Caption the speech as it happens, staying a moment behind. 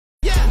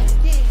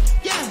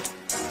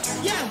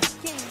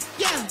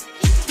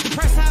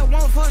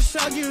for a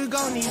show, you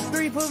gon' need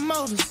 3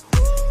 promoters.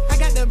 I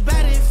got the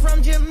body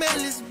from Jim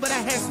Ellis, but I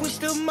had switched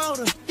the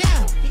motor.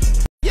 Yeah,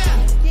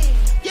 yeah,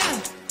 yeah,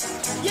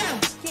 yeah,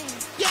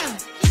 yeah.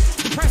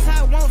 Price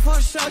I want for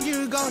a show,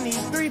 you gon' need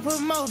 3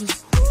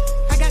 promoters.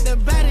 I got the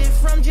body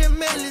from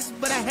Jim Ellis,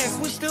 but I had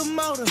switched the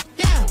motor.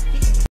 Yeah,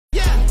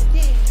 yeah,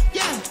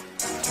 yeah,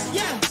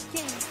 yeah,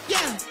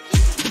 yeah.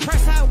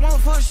 Price I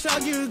want for a show,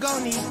 you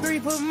gon' need 3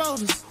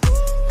 promoters.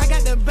 I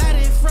got the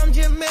body from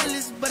Jim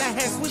Ellis, but I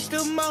had switched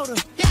the motor.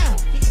 Yeah,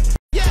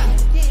 yeah,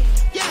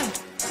 yeah,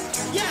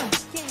 yeah,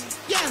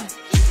 yeah.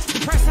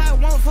 Price I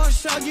want for a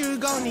show, you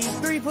gon' need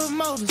 3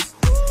 promoters.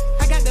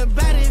 I got the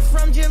body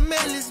from Jim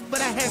Ellis,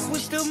 but I had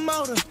switched the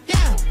motor.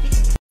 Yeah,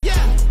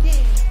 yeah,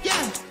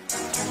 yeah,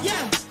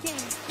 yeah,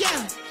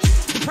 yeah.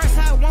 Price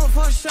I want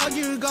for a show,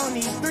 you gon'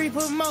 need 3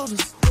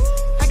 promoters.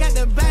 I got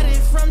the body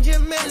from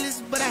Jim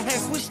Ellis, but I had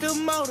switched the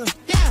motor.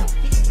 Yeah,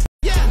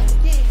 yeah,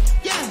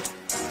 yeah,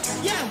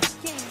 yeah,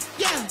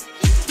 yeah.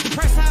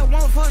 Price I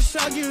want for a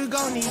show, you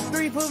gon' need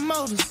 3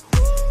 promoters.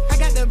 I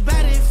got the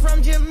body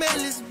from Jim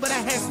Ellis, but I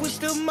had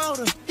switched the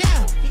motor.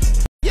 Yeah,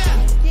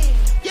 yeah,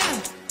 yeah,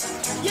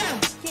 yeah,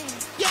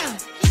 yeah.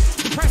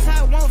 Price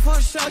I want for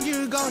a show,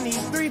 you gon'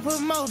 need 3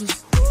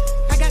 promoters.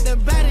 I got the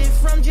body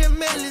from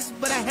Jim Ellis,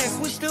 but I had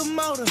switched the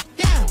motor.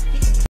 Yeah,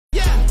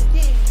 yeah,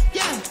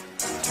 yeah,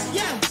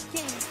 yeah,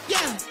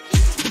 yeah.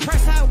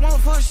 Price I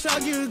want for a show,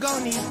 you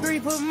gon' need 3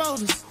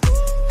 promoters.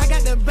 I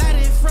got the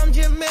body from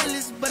Jim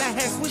Ellis, but I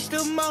had switched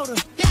the motor.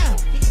 Yeah,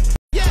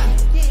 yeah,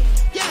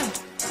 yeah,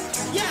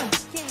 yeah,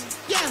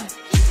 yeah.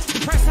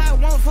 Price I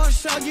want for a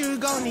show, you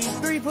gon' need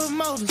 3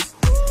 promoters.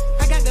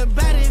 I got the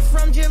body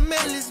from Jim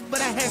Ellis,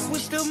 but I had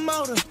switched the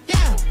motor.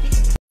 Yeah,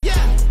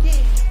 yeah,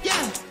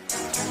 yeah,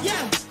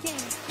 yeah,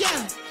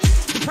 yeah.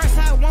 Price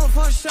I want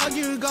for a show,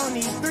 you gon'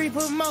 need 3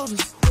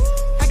 promoters.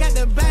 I got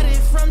the body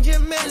from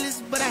Jim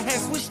Ellis, but I had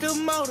switched the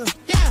motor.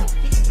 Yeah,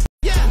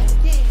 yeah,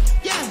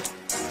 yeah,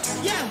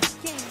 yeah,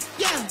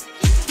 yeah.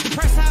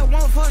 Price I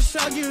want for a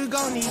show, you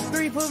gon' need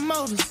 3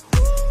 promoters.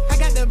 I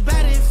got the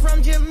body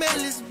from Jim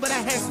Ellis, but I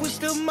had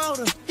switched the motor. Yeah, yeah, yeah, yeah, yeah. Price I want for a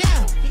show, you gon' need 3 promoters. I got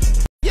the body from Jim Ellis, but I had switched the motor. Yeah,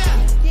 yeah,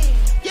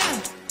 yeah,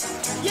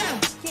 yeah,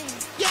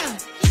 yeah.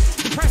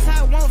 Price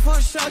I want for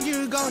a show,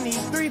 you gon' need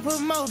 3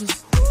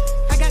 promoters.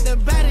 I got the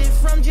body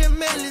from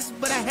Jim Ellis,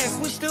 but I had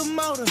switched the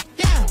motor.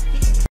 Yeah,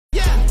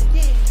 yeah,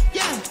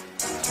 yeah,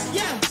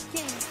 yeah,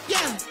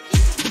 yeah.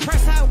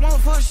 Price I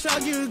want for a show,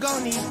 you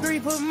gon' need 3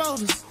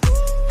 promoters.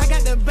 I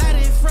got the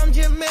body from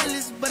Jim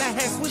Ellis, but I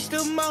had switched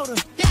the motor.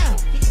 Yeah,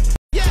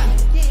 yeah,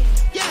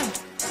 yeah,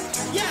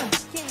 yeah,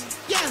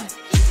 yeah.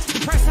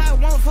 Price I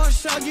want for a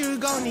show, you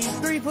gon' need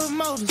 3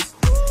 promoters.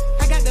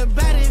 I got the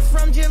body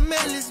from Jim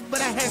Ellis,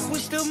 but I had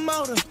switched the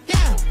motor.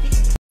 Yeah,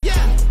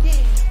 yeah,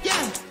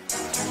 yeah,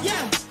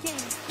 yeah,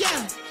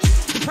 yeah.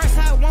 Price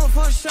I want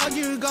for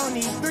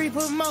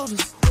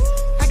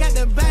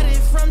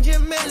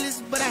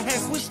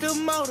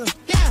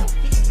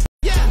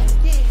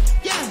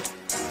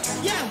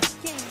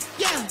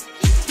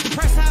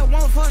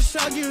a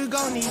show, you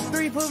gon' need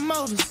 3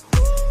 promoters.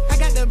 I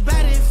got the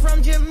body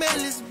from Jim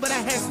Ellis, but I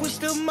had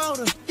switched the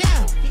motor.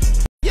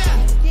 Yeah,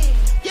 yeah,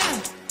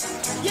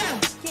 yeah,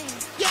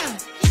 yeah,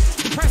 yeah.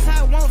 Price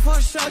I want for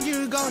a show,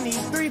 you gon' need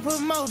 3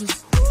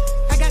 promoters.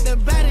 I got the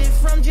body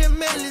from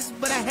Jim Ellis,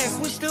 but I had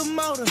switched the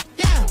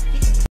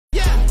motor. Yeah,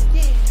 yeah,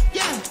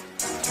 yeah,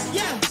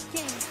 yeah,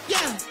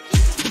 yeah.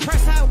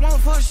 Price I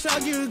want for a show,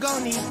 you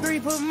gon' need 3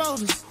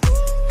 promoters.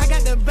 I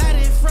got the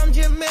body from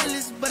Jim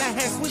Ellis, but I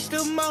had switched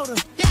the motor.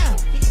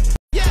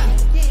 Yeah, yeah,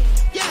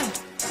 yeah,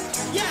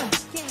 yeah,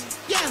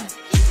 yeah.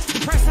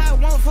 Price I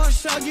want for a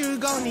show, you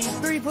gon' need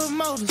 3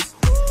 promoters.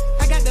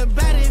 I got the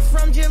body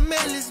from Jim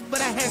Ellis,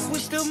 but I had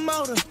switched the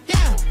motor.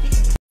 Yeah,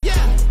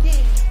 yeah,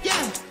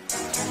 yeah,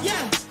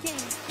 yeah,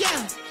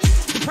 yeah.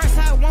 Price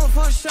I want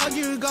for a show,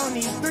 you gon'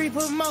 need 3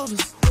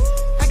 promoters.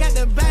 I got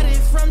the body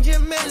from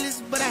Jim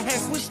Ellis, but I had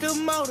switched the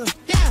motor.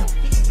 Yeah,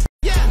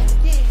 yeah,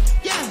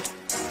 yeah,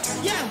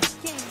 yeah,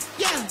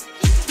 yeah.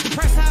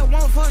 Price I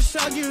want for a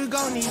show, you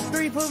gon' need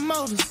 3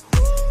 promoters.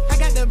 I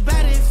got the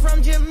body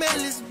from Jim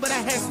Ellis, but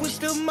I had switched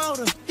the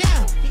motor.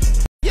 Yeah,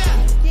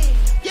 yeah,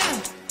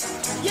 yeah,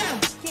 yeah,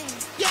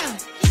 yeah.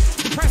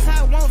 Price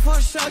I want for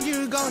a show,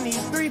 you gon'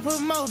 need 3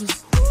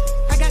 promoters.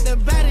 I got the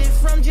body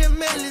from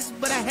Jim Ellis,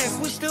 but I had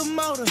switched the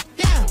motor.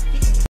 Yeah,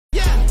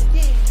 yeah,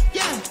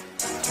 yeah,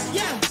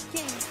 yeah,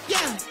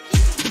 yeah.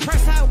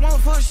 Price I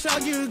want for a show,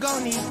 you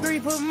gon' need 3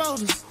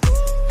 promoters.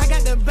 I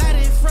got the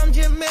body from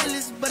Jim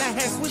Ellis, but I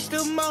had switched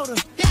the motor.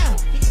 Yeah,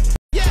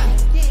 yeah,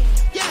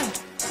 yeah,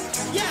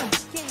 yeah,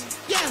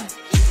 yeah.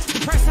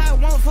 Price I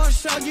want for a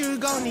show, you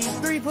gon' need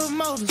 3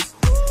 promoters.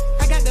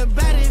 I got the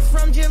body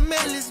from Jim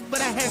Ellis,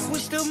 but I had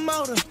switched the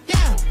motor.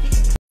 Yeah,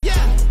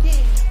 yeah,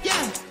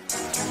 yeah,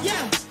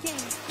 yeah,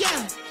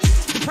 yeah.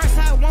 Price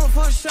I want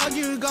for a show,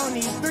 you gon'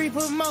 need 3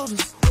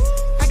 promoters.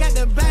 I got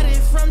the body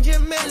from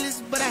Jim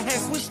Ellis, but I had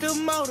switched the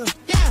motor.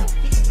 Yeah,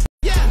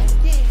 yeah,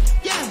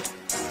 yeah,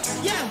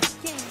 yeah,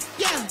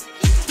 yeah.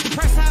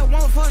 Price I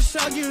want for a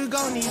show, you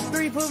gon' need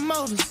 3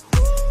 promoters.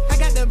 I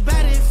got the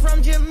body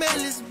from Jim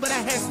Ellis, but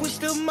I had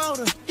switched the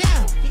motor.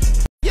 Yeah,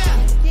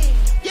 yeah,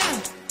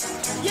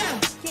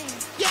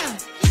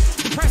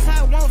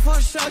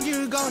 show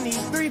you gon' need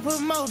 3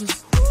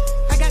 promoters.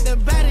 I got the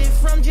body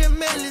from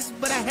Jamelis,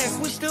 but I had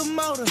switched the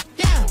motor.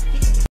 Yeah,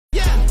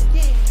 yeah,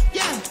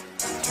 yeah,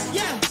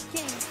 yeah,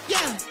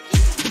 yeah.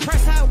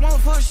 Price I want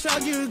for show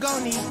you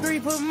gon' need 3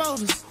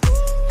 promoters.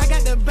 I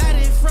got the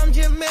body from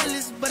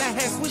Jamelis, but I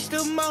had switched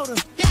the motor.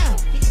 Yeah,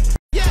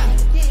 yeah,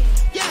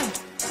 yeah,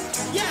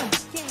 yeah,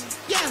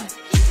 yeah.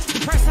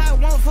 Price I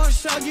want for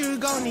show you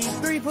gon' need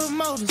 3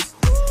 promoters.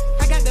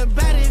 I got the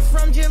body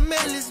from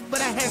Jamelis,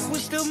 but I had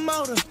switched the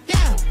motor.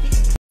 Yeah,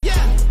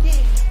 yeah,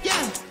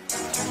 yeah,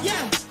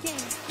 yeah,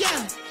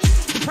 yeah.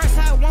 Price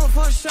I want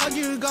for show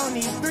you gon'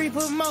 need 3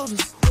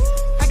 promoters.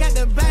 I got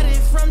the body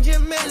from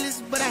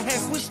Jamelis, but I had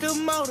switched the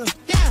motor.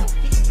 Yeah,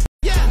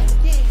 yeah,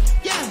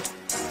 yeah,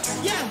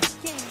 yeah,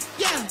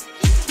 yeah.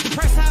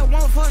 Price I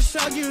want for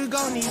show you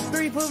gon' need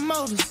 3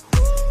 promoters.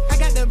 I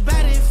got the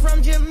body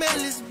from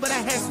Jamelis, but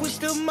I had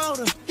switched the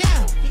motor.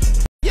 Yeah,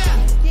 yeah,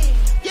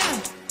 yeah,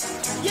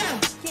 yeah,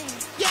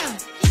 yeah.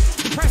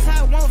 Price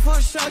I want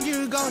for show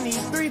you gon'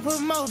 need 3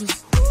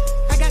 promoters.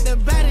 I got the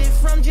body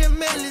from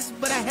Jamelis,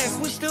 but I had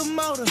switched the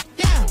motor.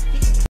 Yeah,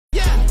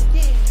 yeah,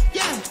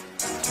 yeah,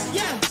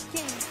 yeah,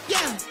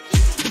 yeah.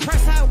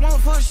 Price I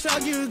want for show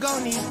you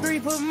gon' need 3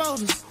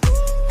 promoters.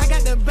 I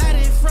got the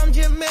body from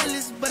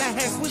Jamelis, but I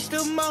had switched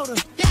the motor.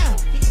 Yeah,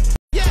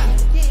 yeah,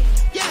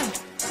 yeah,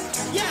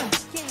 yeah,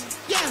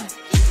 yeah.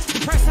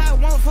 Price I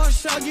want for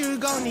show you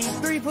gon' need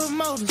 3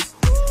 promoters.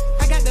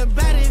 I got the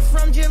body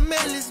from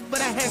Jamelis,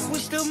 but I had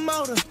switched the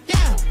motor.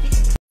 Yeah,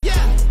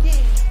 yeah,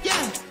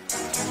 yeah,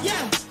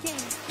 yeah,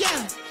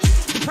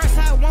 yeah. Price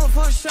I want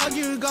for show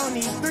you gon'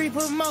 need 3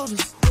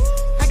 promoters.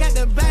 I got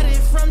the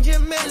body from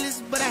Jamelis,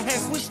 but I had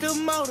switched the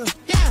motor.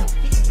 Yeah,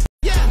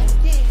 yeah,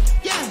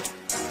 yeah,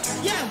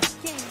 yeah,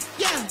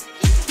 yeah.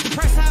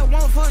 Price I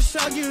want for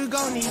show you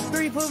gon' need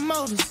 3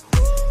 promoters.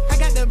 I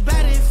got the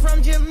body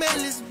from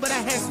Jamelis, but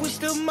I had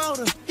switched the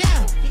motor. Yeah,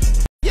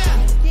 yeah, yeah, yeah, yeah.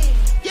 Price I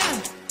want for show you gon' need 3 promoters. I got the body from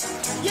Jamelis, but I had switched the motor. Yeah,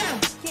 yeah, yeah, yeah,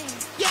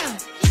 yeah.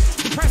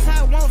 Price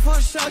I want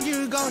for show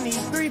you gon'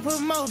 need 3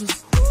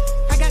 promoters.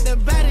 I got the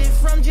body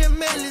from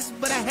Jamelis,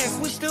 but I had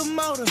switched the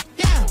motor.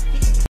 Yeah,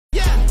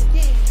 yeah,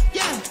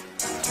 yeah,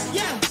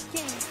 yeah,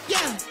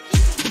 yeah.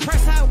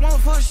 Price I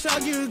want for show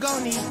you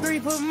gon' need 3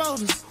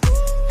 promoters.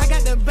 I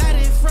got the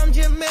body from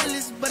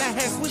Jamelis, but I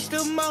had switched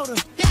the motor.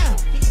 Yeah,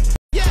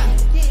 yeah,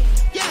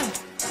 yeah,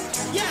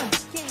 yeah,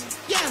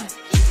 yeah.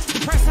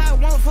 Price I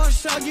want for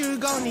show you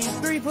gon' need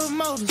 3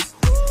 promoters.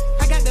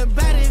 I got the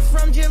body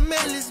from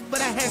Jamelis,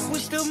 but I had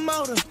switched the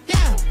motor.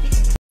 Yeah,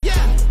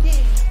 yeah,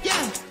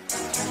 yeah,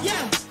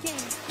 yeah,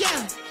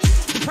 yeah.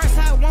 Price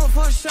I want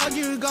for show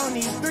you gon'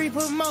 need 3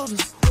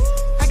 promoters.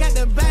 I got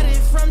the body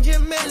from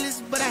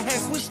Jamelis, but I had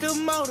switched the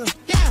motor.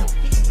 Yeah,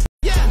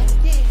 yeah,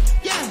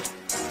 yeah,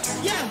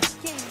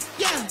 yeah,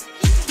 yeah.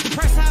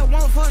 Price I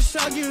want for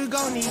show you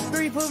gon' need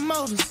 3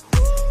 promoters.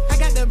 I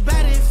got the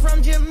body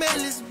from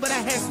Jamelis, but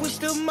I had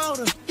switched the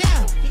motor.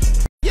 Yeah,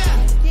 yeah,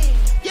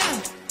 yeah,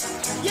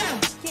 yeah,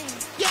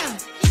 yeah.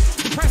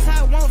 Price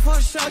I want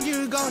for show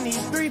you gon' need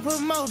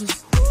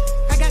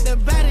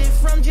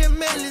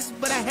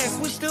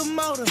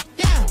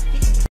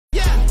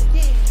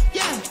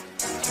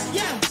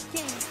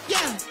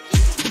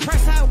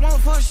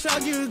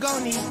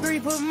 3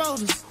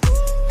 promoters.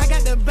 I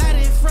got the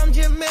body from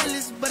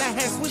Jamelis, but I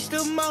had switched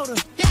the motor.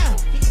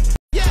 Yeah,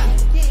 yeah,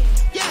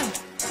 yeah,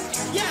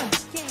 yeah,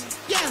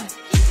 yeah.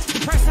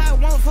 Price I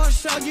want for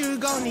show you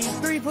gon' need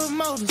 3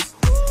 promoters.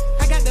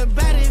 I got the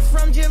body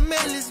from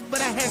Jamelis,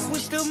 but I had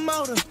switched the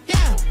motor.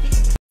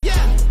 Yeah,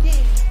 yeah,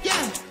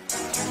 yeah,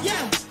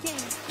 yeah,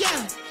 yeah.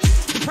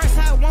 Price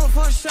I want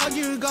for show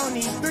you gon'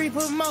 need 3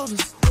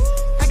 promoters.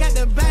 I got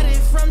the body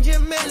from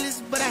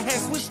Jamelis, but I had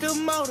switched the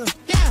motor.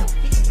 Yeah,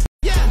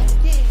 yeah,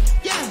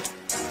 yeah,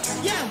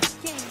 yeah,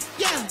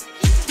 yeah.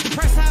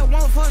 Price I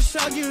want for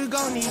show you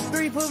gon' need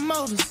 3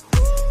 promoters.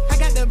 I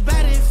got the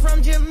body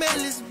from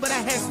Jamelis, but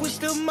I had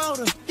switched the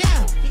motor.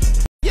 Yeah,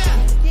 yeah,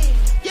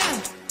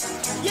 yeah,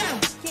 yeah,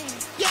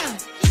 yeah.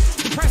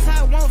 Price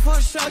I want for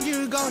show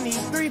you gon'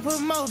 need 3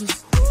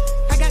 promoters.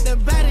 I got the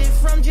body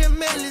from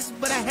Jamelis,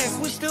 but I had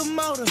switched the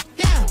motor.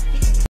 Yeah,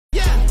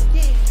 yeah,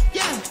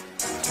 yeah,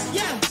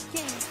 yeah,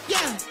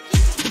 yeah.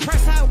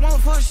 Price I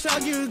want for show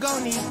you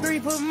gon' need 3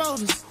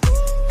 promoters.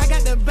 I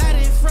got the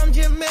body from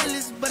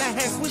Jamelis, but I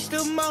had switched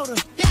the motor.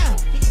 Yeah,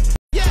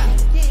 yeah,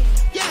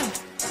 yeah,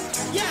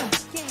 yeah,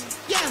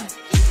 yeah.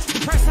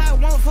 Price I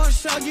want for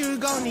show you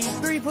gon' need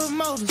 3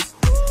 promoters.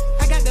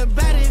 I got the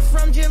body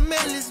from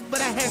Jamelis,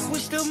 but I had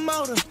switched the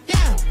motor.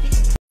 Yeah,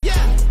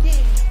 yeah,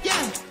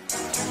 yeah,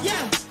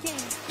 yeah,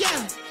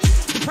 yeah.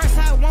 Price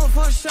I want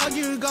for show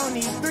you gon'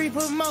 need 3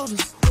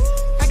 promoters.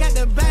 I got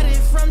the body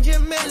from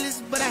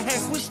Jamelis, but I had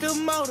switched the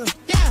motor.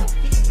 Yeah,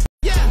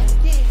 yeah,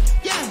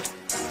 yeah,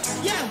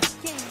 yeah,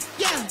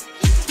 yeah.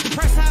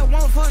 Price I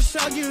want for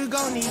show you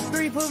gon' need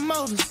 3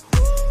 promoters.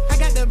 I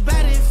got the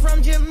body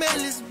from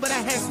Jamelis, but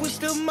I had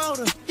switched the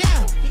motor.